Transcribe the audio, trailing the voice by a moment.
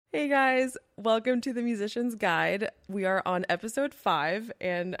Hey guys, welcome to the Musician's Guide. We are on episode 5,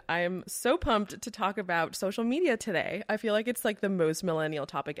 and I am so pumped to talk about social media today. I feel like it's like the most millennial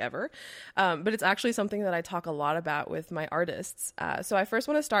topic ever, but it's actually something that I talk a lot about with my artists. So I first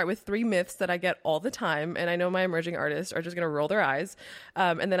want to start with 3 myths that I get all the time, and I know my emerging artists are just going to roll their eyes.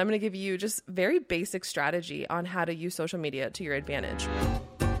 And then I'm going to give you just very basic strategy on how to use social media to your advantage.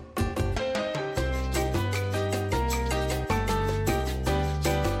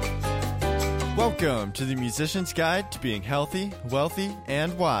 Welcome to the Musician's Guide to Being Healthy, Wealthy,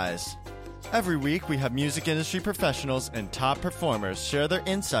 and Wise. Every week, we have music industry professionals and top performers share their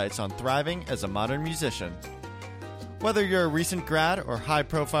insights on thriving as a modern musician. Whether you're a recent grad or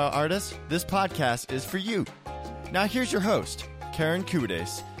high-profile artist, this podcast is for you. Now here's your host, Karen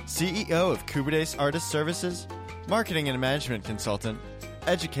Kubades, CEO of Kubades Artist Services, marketing and management consultant,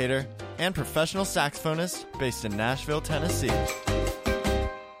 educator, and professional saxophonist based in Nashville, Tennessee.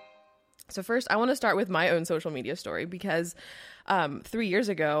 So first, I want to start with my own social media story because 3 years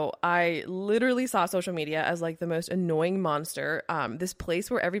ago, I literally saw social media as like the most annoying monster. This place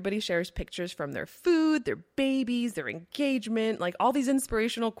where everybody shares pictures from their food, their babies, their engagement, like all these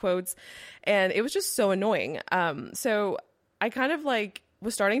inspirational quotes. And it was just so annoying. So I kind of like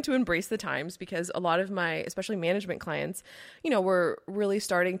was starting to embrace the times because a lot of my, especially management clients, were really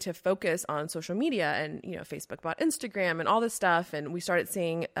starting to focus on social media and, Facebook bought Instagram and all this stuff. And we started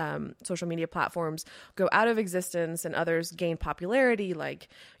seeing social media platforms go out of existence and others gain popularity. Like,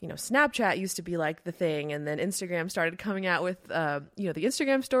 Snapchat used to be like the thing. And then Instagram started coming out with, the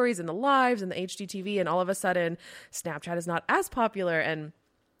Instagram stories and the lives and the HGTV. And all of a sudden, Snapchat is not as popular. And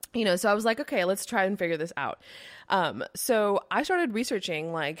so I was like, okay, let's try and figure this out. So I started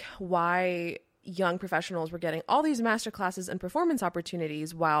researching like why young professionals were getting all these master classes and performance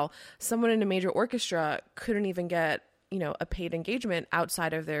opportunities while someone in a major orchestra couldn't even get, a paid engagement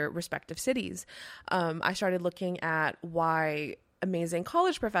outside of their respective cities. I started looking at why amazing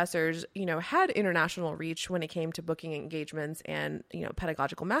college professors, had international reach when it came to booking engagements and,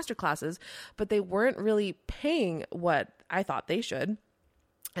 pedagogical master classes, but they weren't really paying what I thought they should.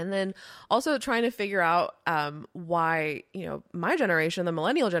 And then also trying to figure out why, my generation, the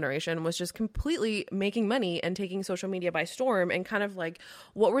millennial generation, was just completely making money and taking social media by storm, and kind of like,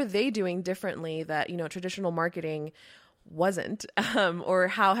 what were they doing differently that, traditional marketing wasn't, or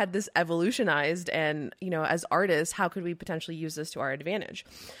how had this evolutionized? And, as artists, how could we potentially use this to our advantage?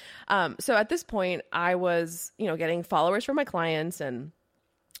 So at this point, I was, getting followers from my clients, and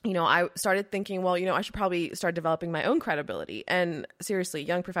I started thinking, well, I should probably start developing my own credibility. And seriously,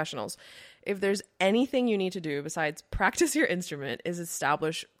 young professionals, if there's anything you need to do besides practice your instrument, is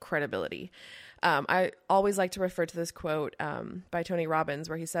establish credibility. I always like to refer to this quote by Tony Robbins,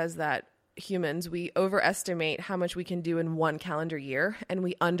 where he says that humans, we overestimate how much we can do in one calendar year, and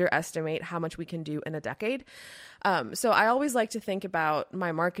we underestimate how much we can do in a decade. So I always like to think about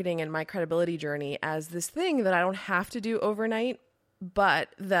my marketing and my credibility journey as this thing that I don't have to do overnight, but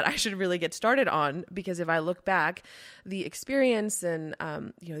that I should really get started on, because if I look back, the experience and,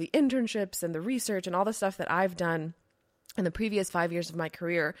 the internships and the research and all the stuff that I've done in the previous 5 years of my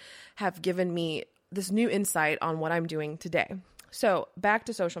career have given me this new insight on what I'm doing today. So back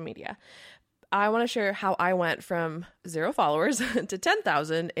to social media. I want to share how I went from 0 followers to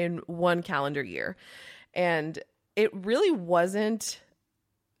 10,000 in 1 calendar year. And it really wasn't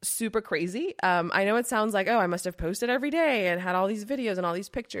super crazy. I know it sounds like, oh, I must have posted every day and had all these videos and all these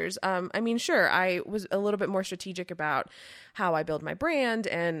pictures. Sure, I was a little bit more strategic about how I build my brand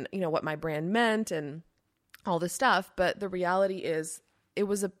and, what my brand meant and all this stuff. But the reality is, it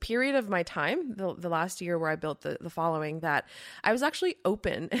was a period of my time, the last year where I built the following, that I was actually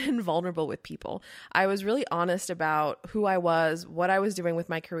open and vulnerable with people. I was really honest about who I was, what I was doing with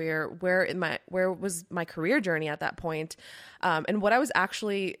my career, where was my career journey at that point, and what I was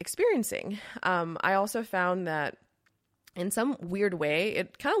actually experiencing. I also found that in some weird way,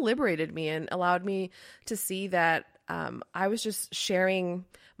 it kind of liberated me and allowed me to see that I was just sharing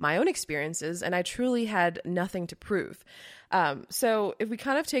my own experiences, and I truly had nothing to prove. So if we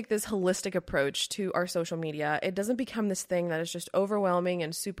kind of take this holistic approach to our social media, it doesn't become this thing that is just overwhelming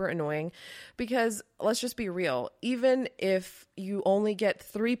and super annoying, because let's just be real. Even if you only get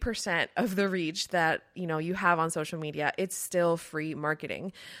 3% of the reach that, you have on social media, it's still free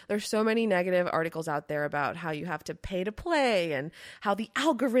marketing. There's so many negative articles out there about how you have to pay to play and how the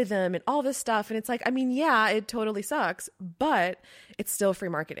algorithm and all this stuff. And it's like, yeah, it totally sucks, but it's still free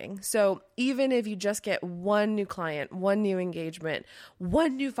marketing. So even if you just get one new client, one new new engagement,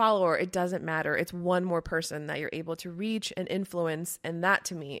 one new follower, it doesn't matter. It's one more person that you're able to reach and influence. And that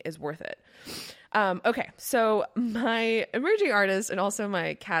to me is worth it. Okay. So my emerging artists and also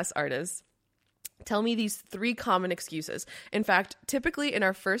my cast artists tell me these 3 common excuses. In fact, typically in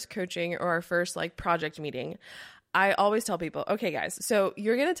our first coaching or our first like project meeting, I always tell people, okay, guys, so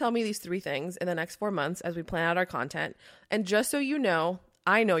you're going to tell me these 3 things in the next 4 months as we plan out our content. And just so you know,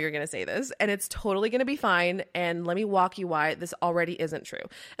 I know you're going to say this and it's totally going to be fine. And let me walk you why this already isn't true.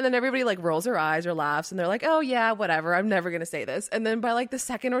 And then everybody like rolls their eyes or laughs and they're like, oh yeah, whatever. I'm never going to say this. And then by like the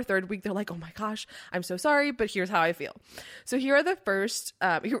second or third week, they're like, oh my gosh, I'm so sorry, but here's how I feel. So here are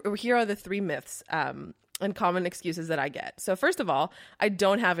the here are the 3 myths and common excuses that I get. So first of all, I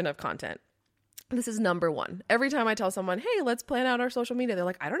don't have enough content. This is number 1. Every time I tell someone, hey, let's plan out our social media, they're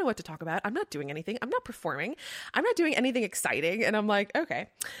like, I don't know what to talk about. I'm not doing anything. I'm not performing. I'm not doing anything exciting. And I'm like, okay.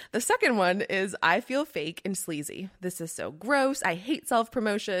 The second one is I feel fake and sleazy. This is so gross. I hate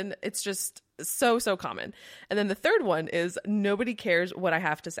self-promotion. It's just so common. And then the third one is nobody cares what I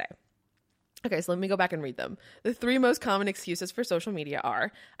have to say. Okay, so let me go back and read them. The 3 most common excuses for social media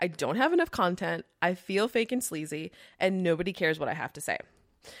are I don't have enough content, I feel fake and sleazy, and nobody cares what I have to say.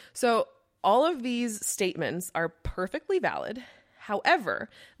 So all of these statements are perfectly valid. However,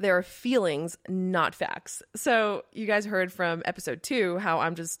 there are feelings, not facts. So you guys heard from episode 2 how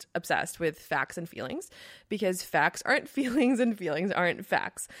I'm just obsessed with facts and feelings because facts aren't feelings and feelings aren't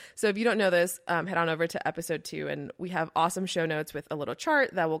facts. So if you don't know this, head on over to episode 2 and we have awesome show notes with a little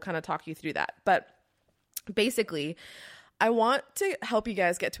chart that will kind of talk you through that. But basically, I want to help you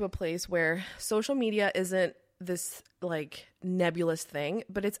guys get to a place where social media isn't this like nebulous thing,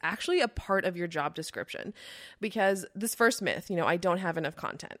 but it's actually a part of your job description. Because this first myth, I don't have enough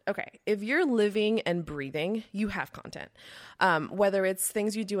content. Okay, if you're living and breathing, you have content. Whether it's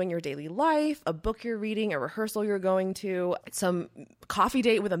things you do in your daily life, a book you're reading, a rehearsal you're going to, some coffee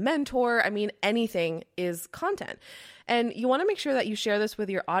date with a mentor, anything is content. And you want to make sure that you share this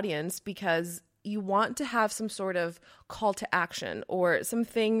with your audience because you want to have some sort of call to action or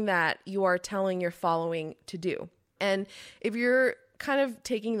something that you are telling your following to do. And if you're kind of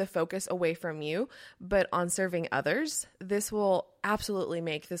taking the focus away from you, but on serving others, this will absolutely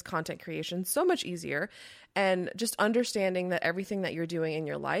make this content creation so much easier. And just understanding that everything that you're doing in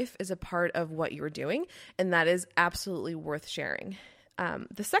your life is a part of what you're doing. And that is absolutely worth sharing.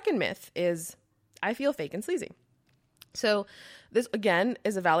 The second myth is I feel fake and sleazy. So this, again,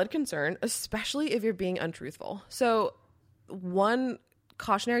 is a valid concern, especially if you're being untruthful. So one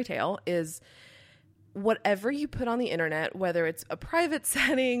cautionary tale is whatever you put on the internet, whether it's a private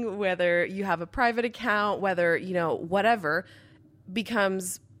setting, whether you have a private account, whether, whatever,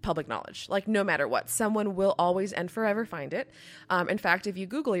 becomes public knowledge. Like no matter what, someone will always and forever find it. In fact, if you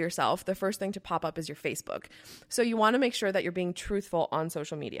Google yourself, the first thing to pop up is your Facebook. So you want to make sure that you're being truthful on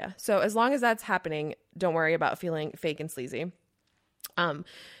social media. So as long as that's happening, don't worry about feeling fake and sleazy.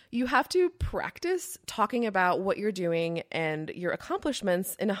 You have to practice talking about what you're doing and your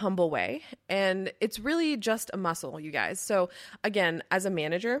accomplishments in a humble way. And it's really just a muscle, you guys. So again, as a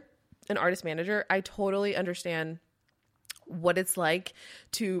manager, an artist manager, I totally understand what it's like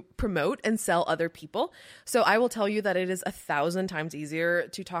to promote and sell other people. So I will tell you that it is 1,000 times easier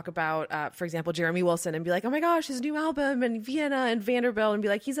to talk about, for example, Jeremy Wilson and be like, oh my gosh, his new album and Vienna and Vanderbilt and be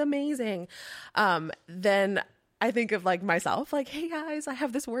like, he's amazing. Then I think of like myself, like, hey guys, I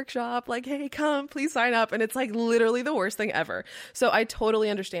have this workshop, like, hey, come, please sign up. And it's like literally the worst thing ever. So I totally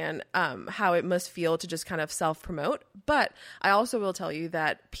understand how it must feel to just kind of self-promote. But I also will tell you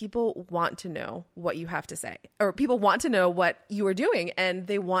that people want to know what you have to say, or people want to know what you are doing and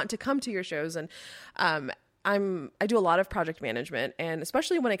they want to come to your shows. And I do a lot of project management, and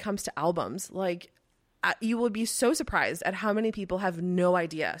especially when it comes to albums, like you will be so surprised at how many people have no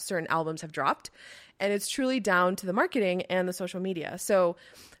idea certain albums have dropped. And it's truly down to the marketing and the social media. So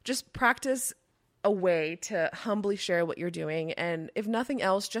just practice a way to humbly share what you're doing. And if nothing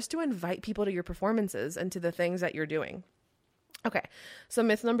else, just to invite people to your performances and to the things that you're doing. Okay, so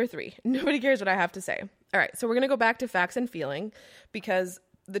myth number 3, nobody cares what I have to say. All right, so we're going to go back to facts and feeling, because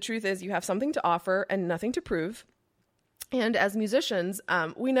the truth is you have something to offer and nothing to prove. And as musicians,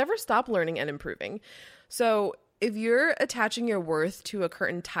 we never stop learning and improving. So if you're attaching your worth to a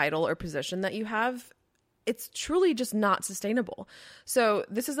certain title or position that you have, it's truly just not sustainable. So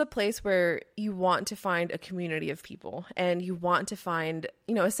this is a place where you want to find a community of people, and you want to find,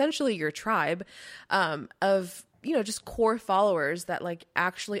 essentially your tribe of, just core followers that like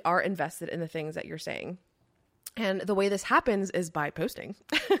actually are invested in the things that you're saying. And the way this happens is by posting.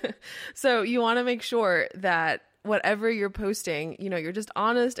 So you want to make sure that whatever you're posting, you're just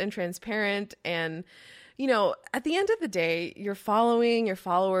honest and transparent, and at the end of the day, your following, your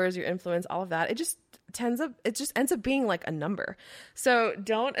followers, your influence, all of that, it just ends up being like a number. So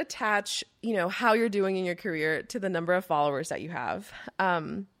don't attach, how you're doing in your career to the number of followers that you have.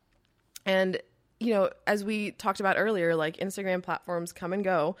 And as we talked about earlier, like Instagram platforms come and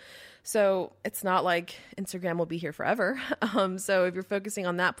go. So it's not like Instagram will be here forever. So if you're focusing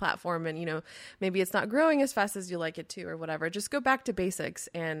on that platform and, maybe it's not growing as fast as you like it to or whatever, just go back to basics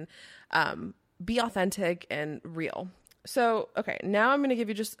and be authentic and real. So, okay, now I'm going to give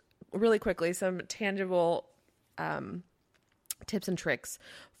you just really quickly some tangible tips and tricks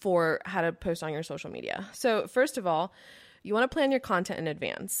for how to post on your social media. So first of all, you want to plan your content in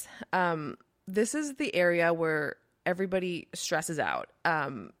advance. This is the area where everybody stresses out.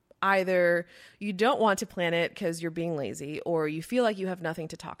 Either you don't want to plan it because you're being lazy, or you feel like you have nothing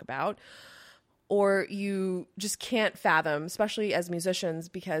to talk about, or you just can't fathom, especially as musicians,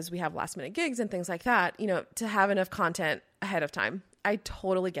 because we have last minute gigs and things like that, to have enough content ahead of time. I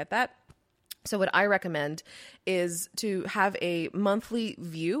totally get that. So what I recommend is to have a monthly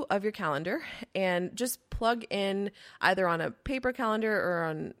view of your calendar and just plug in either on a paper calendar or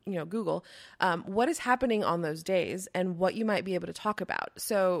on, Google, what is happening on those days and what you might be able to talk about.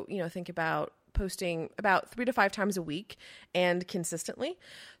 So, think about posting about 3 to 5 times a week and consistently.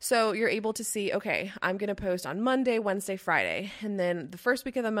 So you're able to see, okay, I'm going to post on Monday, Wednesday, Friday, and then the first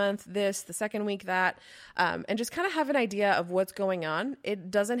week of the month, this, the second week, that, and just kind of have an idea of what's going on.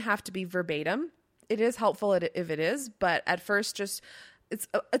 It doesn't have to be verbatim. It is helpful if it is, but at first it's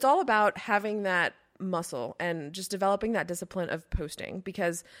all about having that muscle and just developing that discipline of posting,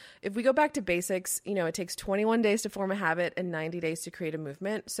 because if we go back to basics, it takes 21 days to form a habit and 90 days to create a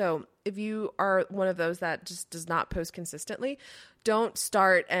movement. So if you are one of those that just does not post consistently, don't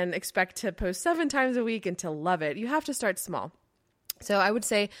start and expect to post 7 times a week and to love it. You have to start small. So I would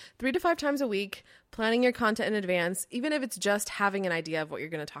say 3 to 5 times a week, planning your content in advance, even if it's just having an idea of what you're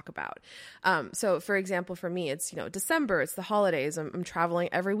going to talk about. So for example, for me, it's, December, it's the holidays. I'm traveling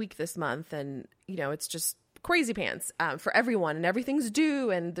every week this month, and, it's just crazy pants for everyone, and everything's due,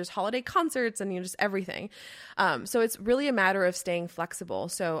 and there's holiday concerts and, just everything. So it's really a matter of staying flexible.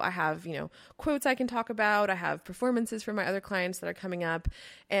 So I have, quotes I can talk about. I have performances for my other clients that are coming up,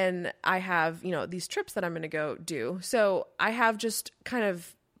 and I have, these trips that I'm going to go do. So I have just kind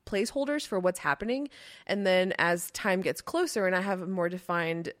of placeholders for what's happening. And then as time gets closer and I have a more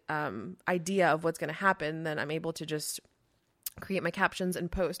defined idea of what's going to happen, then I'm able to just create my captions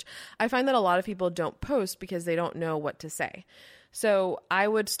and post. I find that a lot of people don't post because they don't know what to say. So I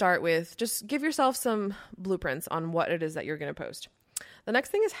would start with just give yourself some blueprints on what it is that you're going to post. The next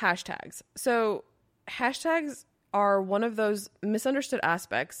thing is hashtags. So hashtags are one of those misunderstood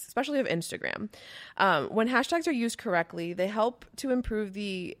aspects, especially of Instagram. When hashtags are used correctly, they help to improve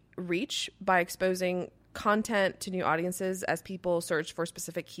the reach by exposing content to new audiences as people search for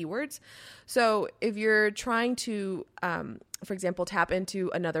specific keywords. So if you're trying to, for example, tap into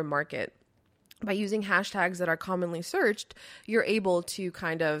another market by using hashtags that are commonly searched, you're able to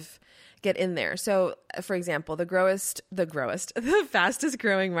kind of get in there. So for example, the fastest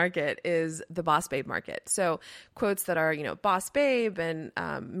growing market is the Boss Babe market. So quotes that are, Boss Babe and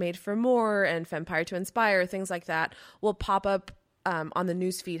Made for More and Fempire to Inspire, things like that will pop up on the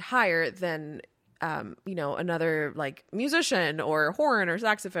newsfeed higher than another like musician or horn or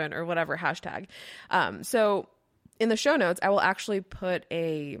saxophone or whatever hashtag. So in the show notes, I will actually put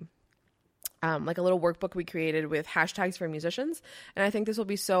a little workbook we created with hashtags for musicians. And I think this will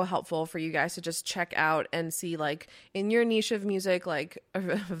be so helpful for you guys to just check out and see, like, in your niche of music, like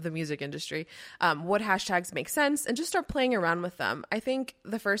of the music industry, what hashtags make sense, and just start playing around with them. I think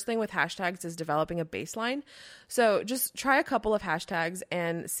the first thing with hashtags is developing a baseline. So just try a couple of hashtags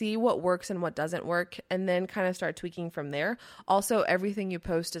and see what works and what doesn't work, and then kind of start tweaking from there. Also, everything you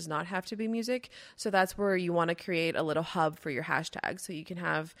post does not have to be music. So that's where you want to create a little hub for your hashtags. So you can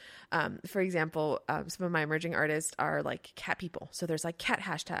have, for example, some of my emerging artists are like cat people. So there's like cat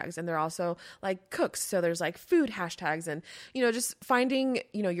hashtags, and they're also like cooks. So there's like food hashtags, and, just finding,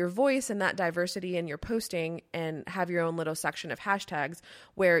 your voice and that diversity in your posting, and have your own little section of hashtags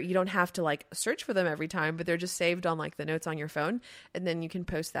where you don't have to like search for them every time, but they're just saved on like the notes on your phone. And then you can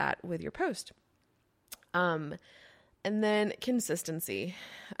post that with your post. And then consistency.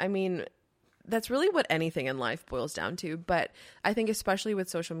 I mean, that's really what anything in life boils down to. But I think especially with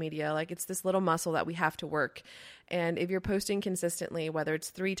social media, like, it's this little muscle that we have to work. And if you're posting consistently, whether it's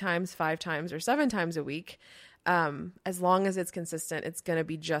 3 times, 5 times, or 7 times a week, as long as it's consistent, it's going to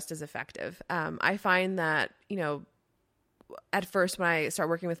be just as effective. I find that, at first when I start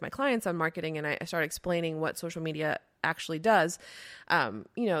working with my clients on marketing and I start explaining what social media actually does.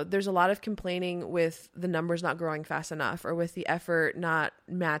 There's a lot of complaining with the numbers not growing fast enough or with the effort not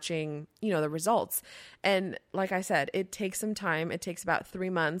matching, the results. And like I said, it takes some time. It takes about 3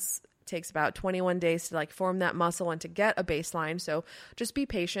 months. It takes about 21 days to form that muscle and to get a baseline. So just be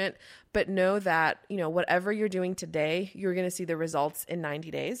patient, but know that, whatever you're doing today, you're going to see the results in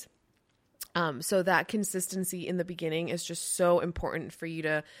 90 days. So that consistency in the beginning is just so important for you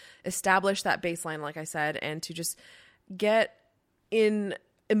to establish that baseline, like I said, and to just get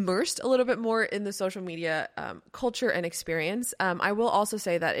immersed a little bit more in the social media culture and experience. I will also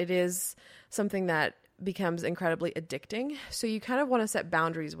say that it is something that becomes incredibly addicting. So you kind of want to set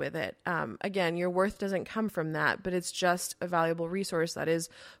boundaries with it. Again, your worth doesn't come from that, but it's just a valuable resource that is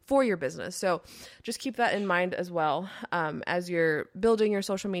for your business. So just keep that in mind as well, as you're building your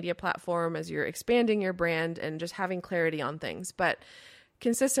social media platform, as you're expanding your brand and just having clarity on things. But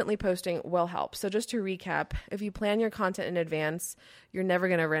consistently posting will help. So just to recap, if you plan your content in advance, you're never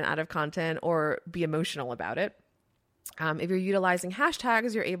going to run out of content or be emotional about it. If you're utilizing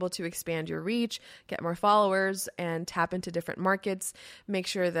hashtags, you're able to expand your reach, get more followers, and tap into different markets. Make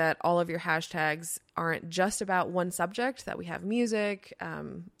sure that all of your hashtags aren't just about one subject, that we have music,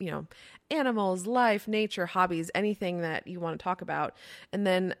 animals, life, nature, hobbies, anything that you want to talk about. And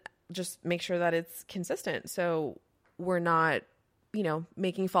then just make sure that it's consistent. So we're not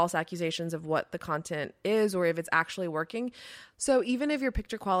making false accusations of what the content is or if it's actually working. So even if your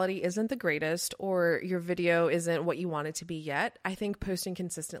picture quality isn't the greatest or your video isn't what you want it to be yet, I think posting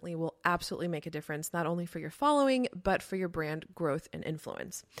consistently will absolutely make a difference, not only for your following, but for your brand growth and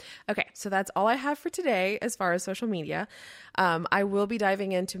influence. Okay, so that's all I have for today as far as social media. I will be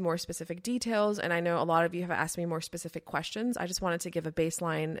diving into more specific details, and I know a lot of you have asked me more specific questions. I just wanted to give a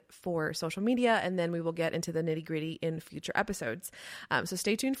baseline for social media, and then we will get into the nitty-gritty in future episodes. So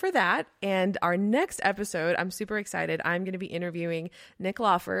stay tuned for that. And our next episode, I'm super excited. I'm going to be interviewing Nick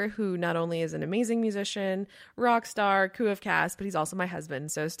Loffer, who not only is an amazing musician, rock star, crew of cast, but he's also my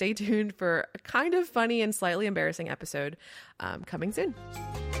husband. So stay tuned for a kind of funny and slightly embarrassing episode coming soon.